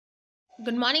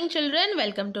Good morning, children.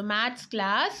 Welcome to maths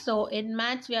class. So, in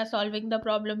maths, we are solving the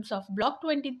problems of block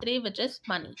 23, which is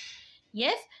money.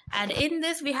 Yes, and in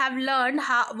this, we have learned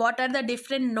what are the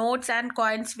different notes and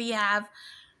coins we have,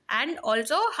 and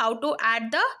also how to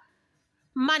add the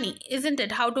money, isn't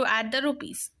it? How to add the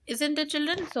rupees, isn't it,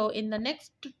 children? So, in the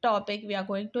next topic, we are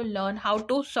going to learn how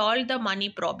to solve the money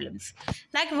problems,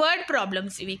 like word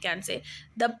problems, we can say,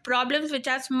 the problems which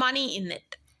has money in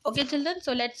it. Okay, children.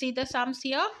 So, let's see the sums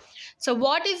here. So,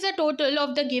 what is the total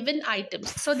of the given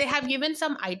items? So, they have given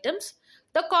some items.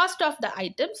 The cost of the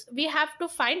items, we have to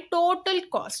find total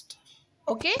cost.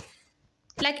 Okay,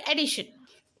 like addition.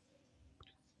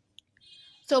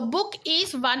 So, book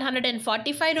is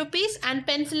 145 rupees and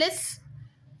pencil is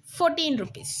 14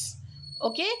 rupees.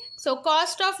 Okay, so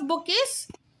cost of book is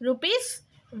rupees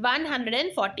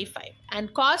 145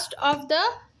 and cost of the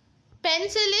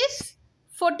pencil is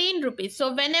 14 rupees.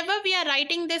 So whenever we are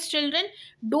writing this, children,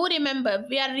 do remember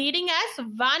we are reading as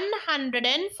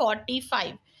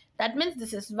 145. That means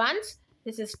this is ones,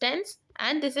 this is tens,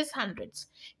 and this is hundreds.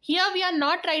 Here we are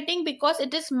not writing because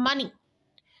it is money,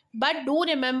 but do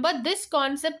remember this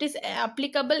concept is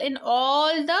applicable in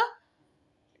all the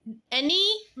any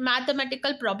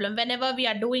mathematical problem. Whenever we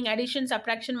are doing addition,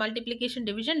 subtraction, multiplication,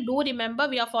 division, do remember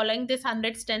we are following this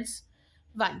hundreds, tens,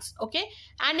 ones. Okay,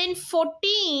 and in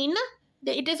 14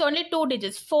 it is only two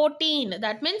digits, 14.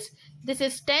 That means this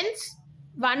is tens,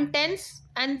 one tens,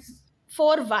 and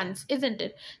four ones, isn't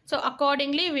it? So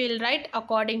accordingly we will write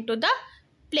according to the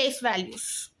place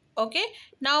values. Okay,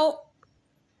 now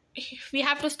we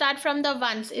have to start from the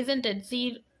ones, isn't it?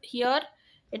 Zero here,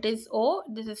 it is O,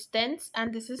 this is tens,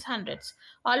 and this is hundreds.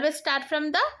 Always start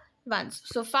from the ones.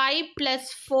 So 5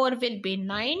 plus 4 will be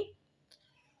 9.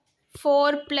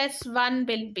 4 plus 1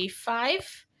 will be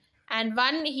 5. And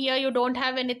 1 here you don't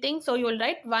have anything, so you will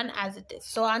write 1 as it is.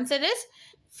 So answer is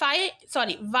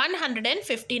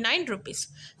 159 rupees.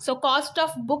 So cost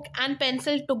of book and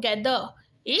pencil together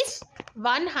is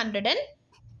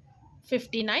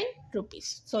 159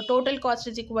 rupees. So total cost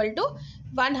is equal to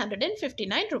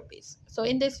 159 rupees. So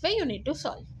in this way you need to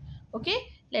solve.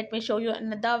 Okay, let me show you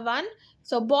another one.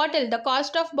 So bottle, the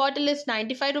cost of bottle is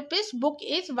 95 rupees, book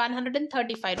is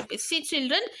 135 rupees. See,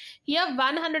 children, here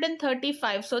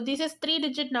 135. So this is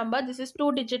 3-digit number, this is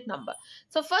 2-digit number.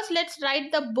 So first let's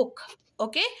write the book.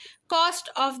 Okay,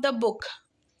 cost of the book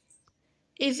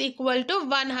is equal to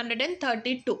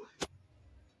 132.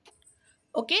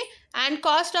 Okay, and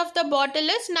cost of the bottle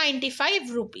is 95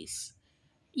 rupees.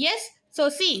 Yes, so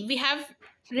see, we have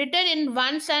written in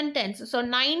ones and tens. So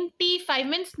 95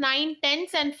 means 9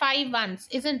 tens and 5 ones,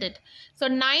 isn't it? So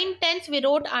 9 tens we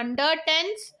wrote under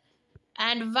tens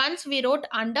and ones we wrote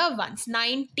under ones,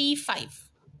 95.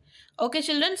 Okay,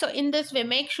 children, so in this way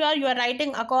make sure you are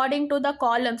writing according to the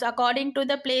columns, according to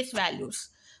the place values.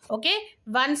 Okay,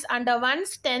 ones under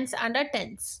ones, tens under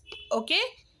tens. Okay,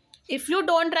 if you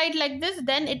don't write like this,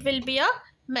 then it will be a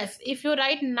mess. If you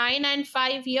write 9 and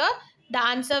 5 here, the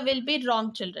answer will be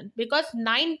wrong, children, because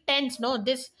 9 tens, no,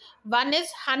 this one is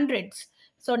hundreds.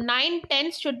 So 9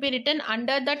 tens should be written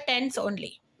under the tens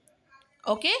only.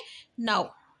 Okay,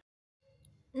 now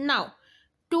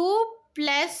 2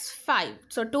 plus 5.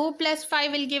 So 2 plus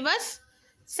 5 will give us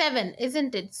 7,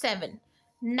 isn't it? 7.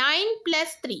 9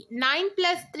 plus 3. 9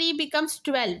 plus 3 becomes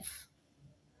 12.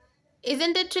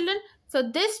 Isn't it, children? So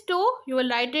this 2 you will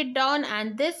write it down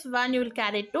and this one you will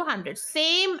carry it to 100.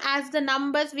 Same as the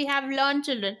numbers we have learned,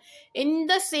 children. In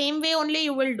the same way only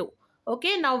you will do.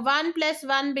 Okay, now 1 plus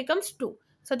 1 becomes 2.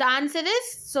 So the answer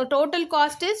is, so total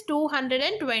cost is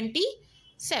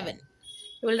 227.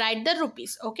 You will write the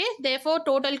rupees. Okay, therefore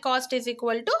total cost is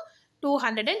equal to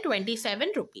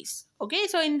 227 rupees. Okay,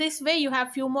 so in this way you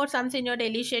have few more sums in your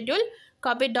daily schedule.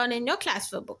 Copy it down in your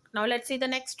class workbook. Now let's see the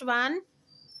next one.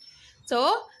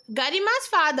 So Garima's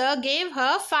father gave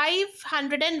her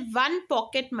 501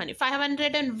 pocket money,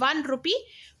 501 rupee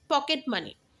pocket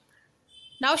money.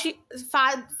 Now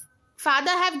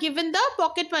father have given the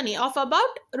pocket money of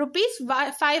about rupees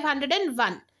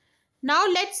 501. Now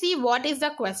let's see what is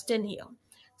the question here.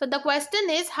 So the question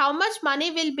is, how much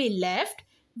money will be left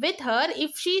with her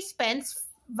if she spends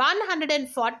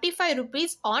 145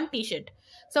 rupees on t-shirt?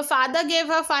 So father gave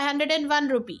her 501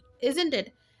 rupee, isn't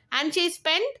it? And she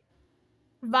spent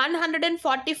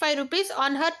 145 rupees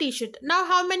on her t-shirt. Now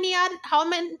how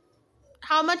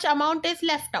much amount is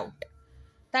left out?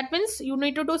 That means you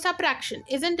need to do subtraction,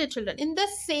 isn't it, children? In the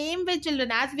same way, children,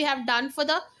 as we have done for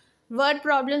the word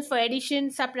problems, for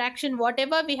addition, subtraction,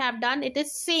 whatever we have done, it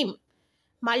is same.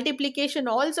 Multiplication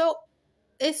also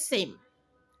is same.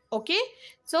 Okay,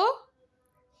 so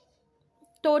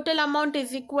total amount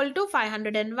is equal to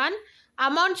 501.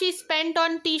 Amount she spent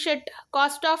on t-shirt,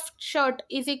 cost of shirt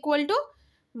is equal to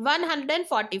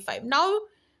 145. Now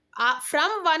from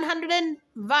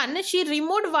 101 she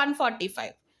removed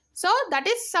 145, so that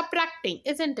is subtracting,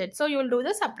 isn't it? So you will do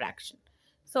the subtraction.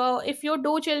 So if you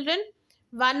do, children,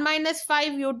 1 minus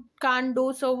 5 you can't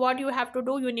do, so what you have to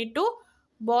do, you need to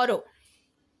borrow.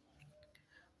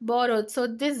 So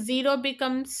this 0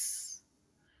 becomes,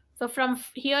 so from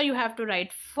here you have to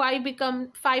write 5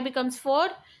 becomes 4,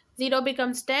 0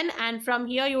 becomes 10, and from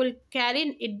here you will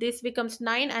carry it, this becomes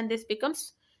 9 and this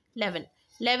becomes 11.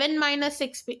 11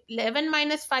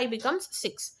 minus 5 becomes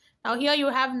 6. Now here you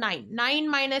have 9. 9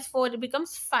 minus 4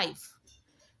 becomes 5.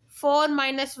 4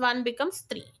 minus 1 becomes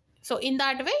 3. So in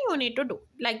that way you need to do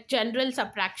like general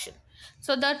subtraction.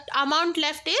 So the amount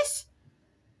left is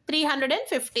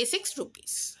 356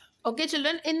 rupees. Okay,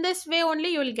 children, in this way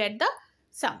only you will get the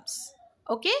sums.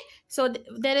 Okay, so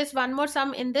there is one more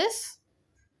sum in this.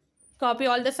 Copy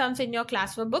all the sums in your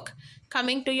classwork book.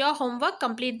 Coming to your homework,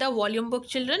 complete the volume book,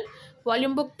 children.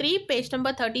 Volume book 3, page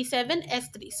number 37,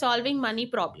 S3, solving money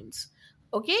problems.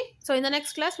 Okay, so in the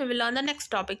next class we will learn the next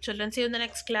topic, children. See you in the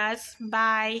next class.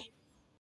 Bye.